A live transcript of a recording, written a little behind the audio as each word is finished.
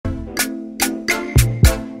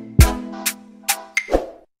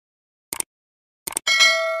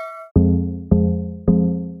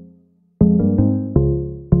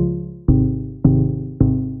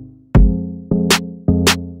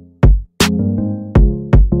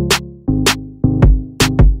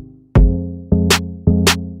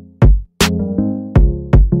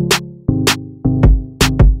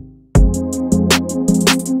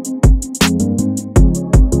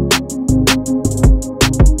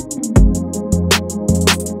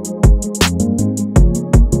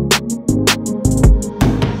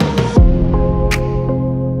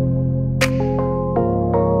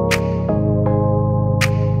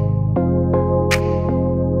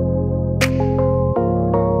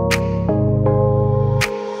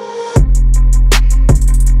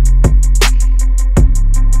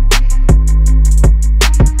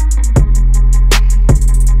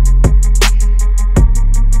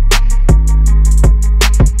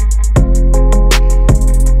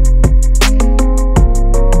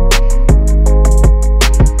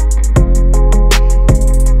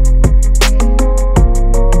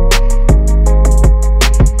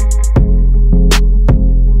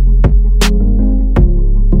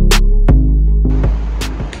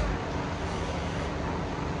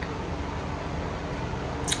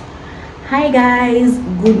Hi guys,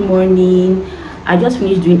 good morning. I just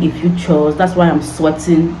finished doing a few chores. That's why I'm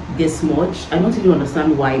sweating this much. I don't really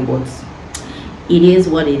understand why, but it is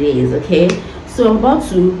what it is. Okay, so I'm about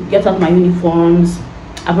to get out my uniforms.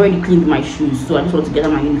 I've already cleaned my shoes, so I just want to get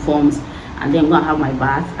out my uniforms and then I'm gonna have my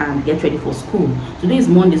bath and get ready for school. Today is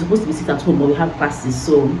Monday, supposed to be sit at home, but we have classes.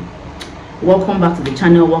 So welcome back to the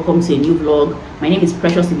channel, welcome to a new vlog. My name is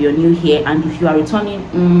Precious if you're new here, and if you are returning,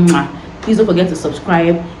 please don't forget to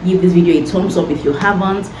subscribe, give this video a thumbs up if you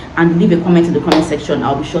haven't, and leave a comment in the comment section.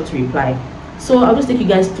 I'll be sure to reply. So I'll just take you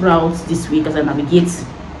guys throughout this week as I navigate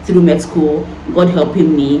through med school. God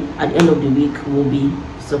helping me, at the end of the week we'll be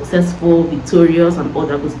successful, victorious, and all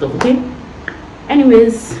that good stuff. Okay,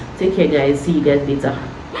 anyways, take care guys, see you guys later.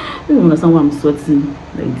 I don't understand why I'm sweating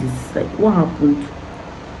like this. Like, what happened?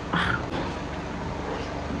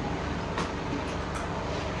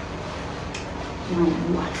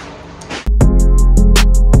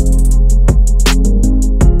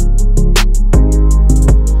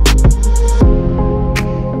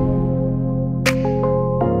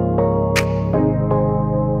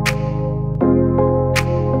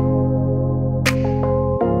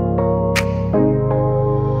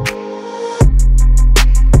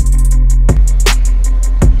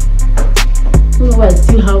 I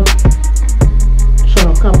still have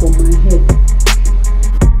shower cap on my head.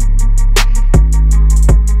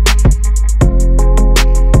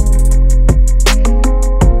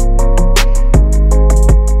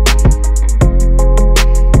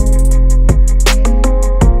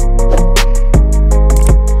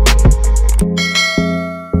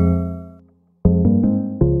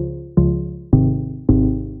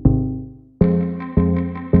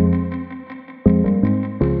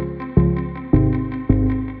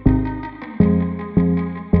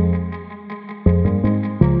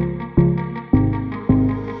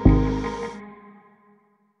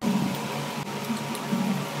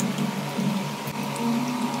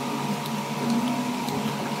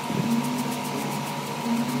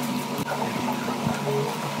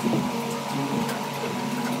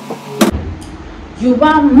 You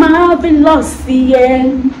are marvelous, yeah.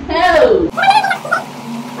 Hello.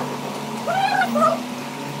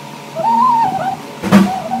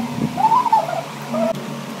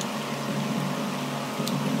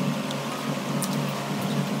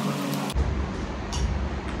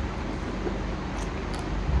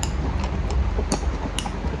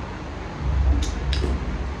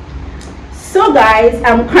 So guys,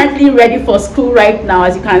 I'm currently ready for school right now.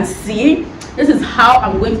 As you can see, this is how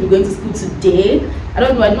I'm going to be going to school today. I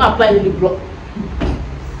don't know, I don't apply the block.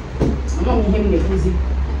 I'm not hearing the music.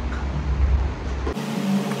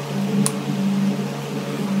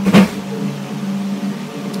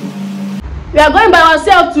 We are going by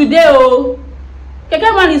ourselves today. Oh,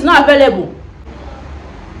 Keke man is not available.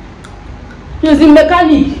 He's in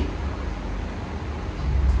mechanic.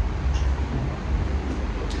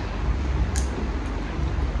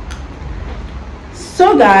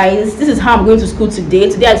 So guys, this is how I'm going to school today.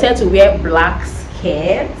 Today I decided to wear black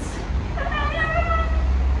skirts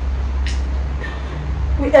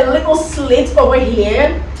with a little slit over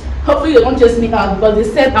here. Hopefully they won't chase me out because they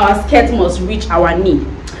said our skirt must reach our knee.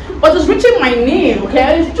 But it's reaching my knee,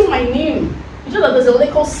 okay? It's reaching my knee. You know that there's a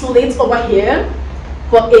little slit over here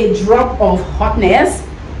for a drop of hotness.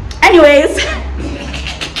 Anyways,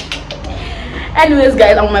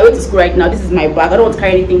 guys, I'm on my way to school right now. This is my bag. I don't want to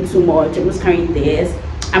carry anything too much. I'm just carrying this.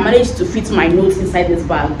 I managed to fit my notes inside this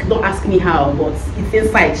bag. Don't ask me how, but it's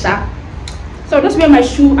inside, sha. So I'll just wear my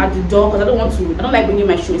shoe at the door because I don't like bringing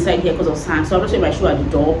my shoe inside here because of sand. So I'll just wear my shoe at the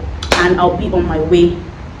door and I'll be on my way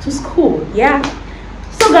to school. Yeah.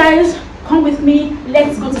 So guys, come with me.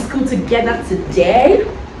 Let's go to school together today.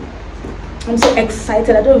 I'm so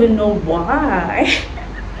excited. I don't even know why.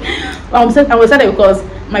 I'm excited because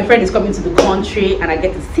my friend is coming to the country and I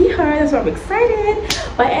get to see her. That's why I'm excited.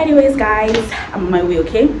 But anyways guys, I'm on my way.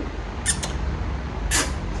 Okay,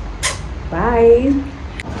 bye.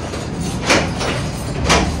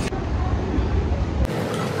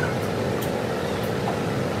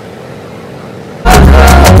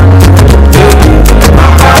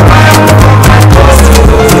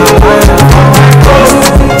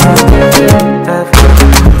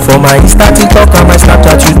 For my Insta, TikTok, and my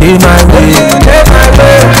Snapchat, you did my way.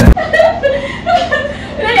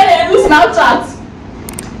 Snapchat.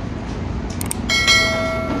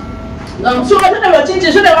 So I don't know change.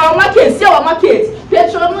 Show them our market. See our market.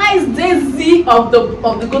 Patronize Daisy of the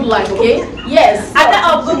good life. Okay. Yes. And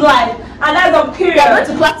that of good life. And that's a period. We are going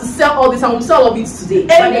to class to sell all this, and we'll sell all of it today. Amen.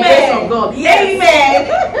 By the grace of God. Yes. Amen.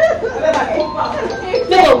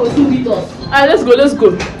 Let's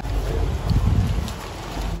go.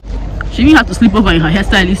 She didn't have to sleep over in her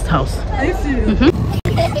hairstylist's house. Are you serious?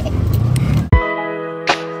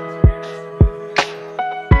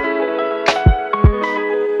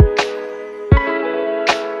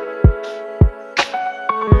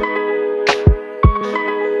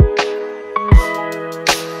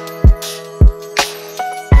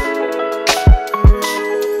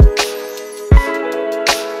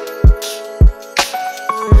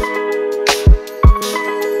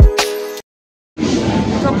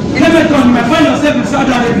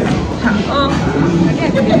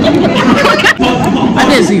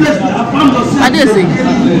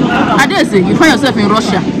 Adesi, you find yourself in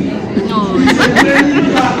Russia. No.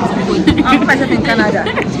 I find myself in Canada.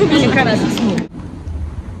 In Canada.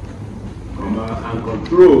 And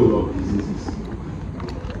control of diseases.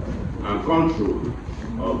 And control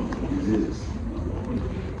of diseases.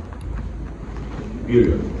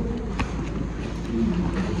 Period.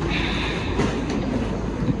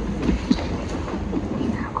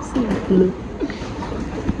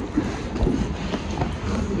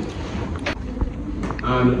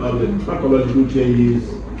 And of the pathological changes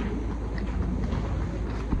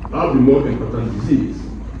of the more important disease,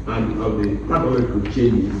 and of the pathological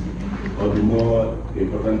changes of the more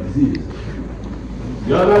important disease.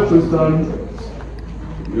 The other question,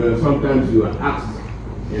 sometimes you are asked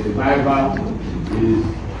in the Bible is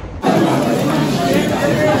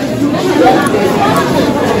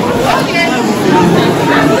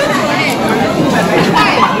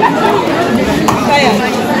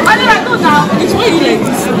It's really like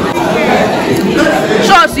this.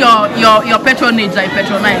 Show us your patronage that you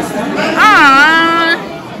patronize.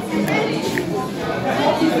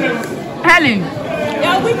 Helen,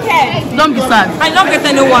 You're wicked. don't be sad. I don't get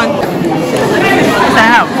anyone. Yes, I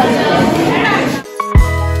have.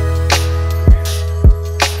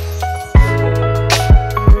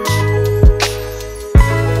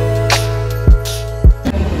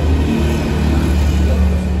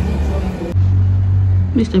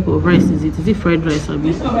 Which type of rice is it? Is it fried rice or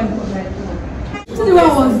beef? The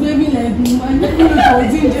one was waving like me. I didn't know it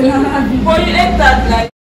was ginger. But you ate that like